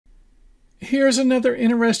Here's another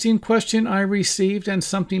interesting question I received and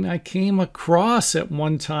something I came across at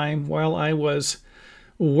one time while I was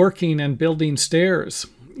working and building stairs.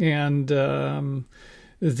 And the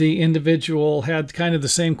individual had kind of the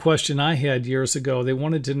same question I had years ago. They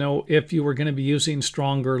wanted to know if you were going to be using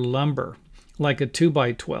stronger lumber, like a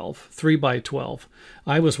 2x12, 3x12.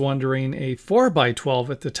 I was wondering a 4x12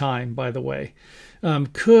 at the time, by the way.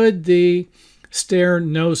 Could the stair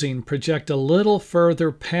nosing project a little further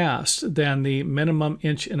past than the minimum 1.25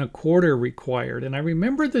 inches required? And I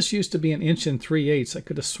remember this used to be 1 3/8 inches. I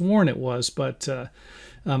could have sworn it was, but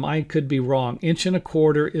I could be wrong.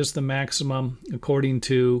 1.25 inches is the maximum according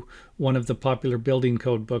to one of the popular building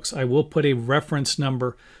code books. I will put a reference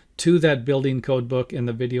number to that building code book in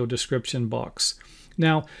the video description box.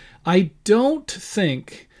 Now, I don't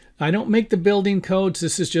make the building codes.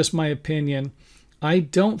 This is just my opinion. I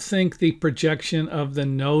don't think the projection of the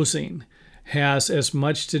nosing has as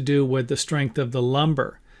much to do with the strength of the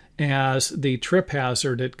lumber as the trip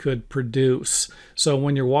hazard it could produce. So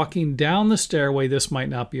when you're walking down the stairway, this might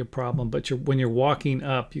not be a problem, but when you're walking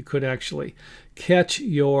up, you could actually catch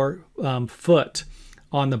your foot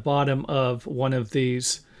on the bottom of one of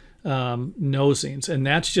these nosings. And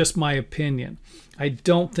that's just my opinion. I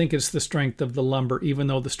don't think it's the strength of the lumber, even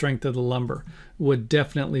though the strength of the lumber would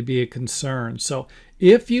definitely be a concern. So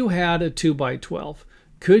if you had a 2x12,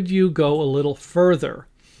 could you go a little further?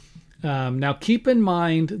 Now keep in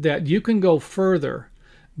mind that you can go further,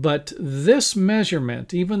 but this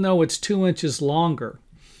measurement, even though it's 2 inches longer,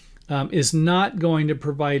 is not going to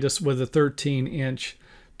provide us with a 13-inch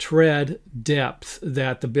tread depth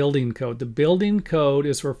that the building code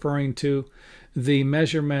is referring to the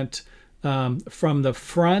measurement from the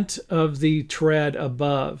front of the tread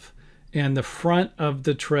above and the front of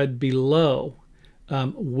the tread below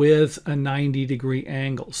with a 90-degree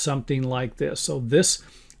angle, something like this. So this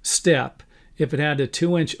step, if it had a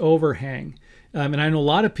 2-inch overhang, and I know a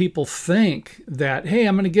lot of people think that, hey,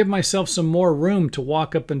 I'm going to give myself some more room to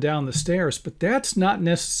walk up and down the stairs, but that's not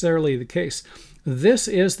necessarily the case. This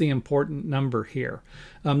is the important number here.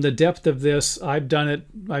 The depth of this, I've done it,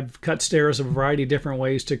 I've cut stairs a variety of different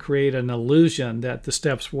ways to create an illusion that the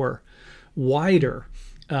steps were wider.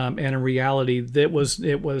 And in reality, it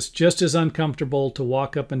was just as uncomfortable to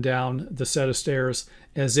walk up and down the set of stairs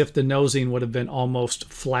as if the nosing would have been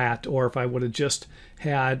almost flat, or if I would have just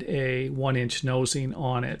had a 1-inch nosing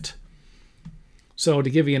on it. So to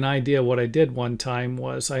give you an idea, what I did one time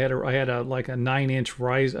was I had like a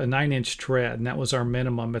 9-inch tread, and that was our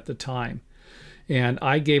minimum at the time. And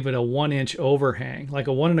I gave it a 1-inch overhang, like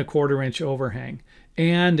a 1.25-inch overhang,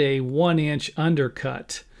 and a 1-inch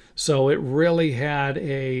undercut. So it really had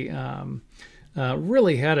a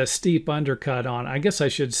steep undercut on. I guess I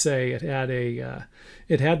should say it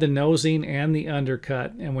had the nosing and the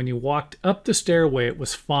undercut. And when you walked up the stairway, it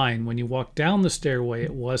was fine. When you walked down the stairway,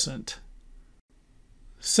 it wasn't.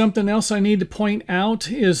 Something else I need to point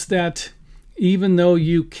out is that even though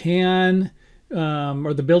you can,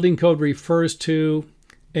 or the building code refers to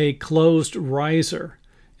a closed riser,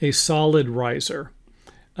 a solid riser,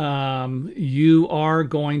 you are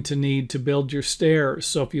going to need to build your stairs.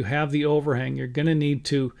 So if you have the overhang, you're going to need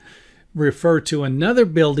to refer to another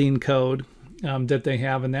building code that they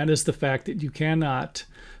have, and that is the fact that you cannot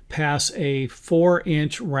pass a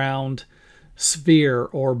 4-inch round sphere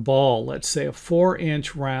or ball. Let's say a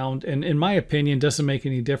 4-inch round, and in my opinion doesn't make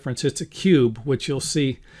any difference. It's a cube, which you'll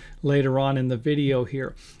see later on in the video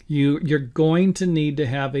here. You're going to need to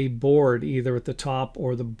have a board either at the top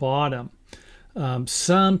or the bottom,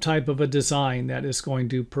 some type of a design that is going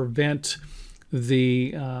to prevent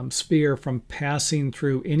the sphere from passing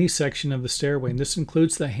through any section of the stairway, and this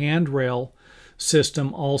includes the handrail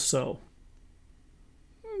system also.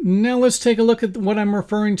 Now let's take a look at what I'm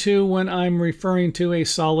referring to when I'm referring to a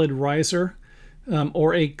solid riser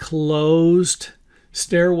or a closed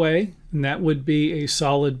stairway, and that would be a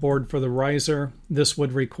solid board for the riser. This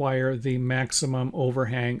would require the maximum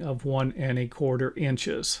overhang of 1.25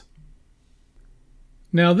 inches.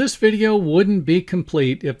 Now this video wouldn't be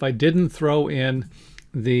complete if I didn't throw in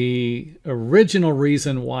the original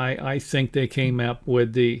reason why I think they came up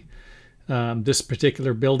with the this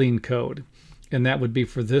particular building code. And that would be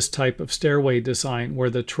for this type of stairway design where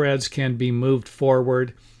the treads can be moved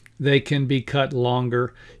forward, they can be cut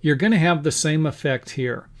longer. You're going to have the same effect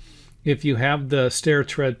here. If you have the stair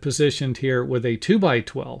tread positioned here with a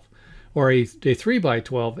 2x12 or a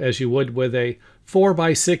 3x12 as you would with a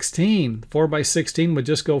 4x16. 4x16 would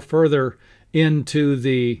just go further into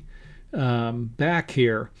the back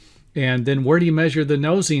here. And then where do you measure the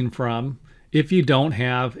nosing from if you don't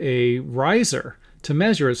have a riser to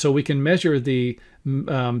measure it? So we can measure the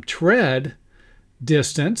tread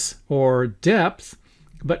distance or depth,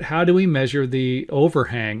 but how do we measure the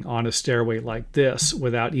overhang on a stairway like this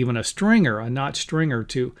without even a stringer, a notch stringer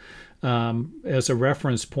to as a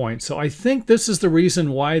reference point? So I think this is the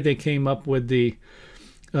reason why they came up with the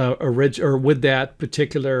with that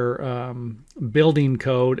particular building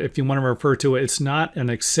code. If you want to refer to it, it's not an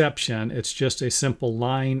exception. It's just a simple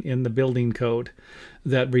line in the building code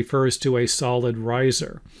that refers to a solid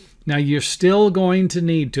riser. Now you're still going to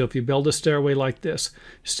need to, if you build a stairway like this,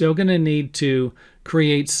 still going to need to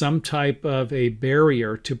create some type of a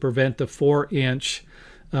barrier to prevent the 4-inch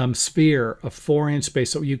sphere, a 4-inch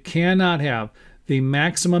space. So you cannot have the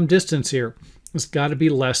maximum distance here. It's got to be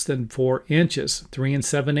less than 4 inches. 3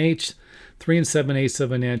 7/8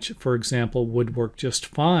 of an inch, for example, would work just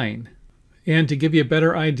fine. And to give you a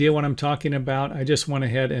better idea what I'm talking about, I just went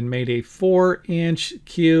ahead and made a 4-inch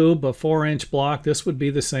cube, a 4-inch block. This would be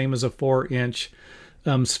the same as a 4-inch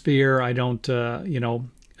sphere. I don't,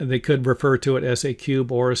 they could refer to it as a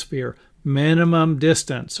cube or a sphere. Minimum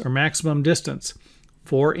distance or maximum distance,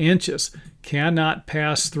 4 inches. Cannot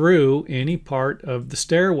pass through any part of the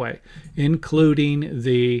stairway, including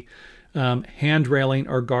the hand railing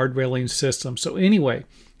or guard railing system. So anyway,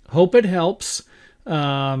 hope it helps. Keep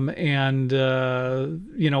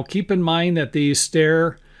in mind that these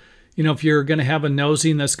stair, if you're going to have a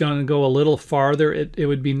nosing that's going to go a little farther, it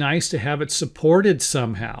would be nice to have it supported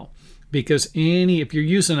somehow. Because if you're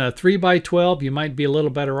using a 3x12, you might be a little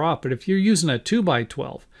better off. But if you're using a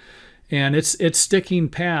 2x12, and it's sticking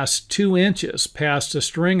past 2 inches past a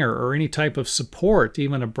stringer or any type of support,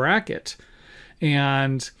 even a bracket,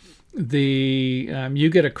 and you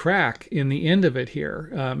get a crack in the end of it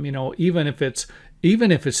here.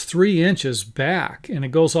 Even if it's 3 inches back and it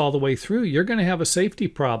goes all the way through, you're going to have a safety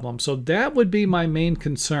problem. So that would be my main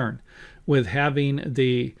concern with having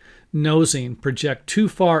the nosing project too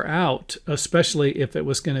far out, especially if it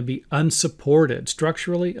was going to be unsupported,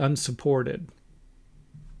 structurally unsupported.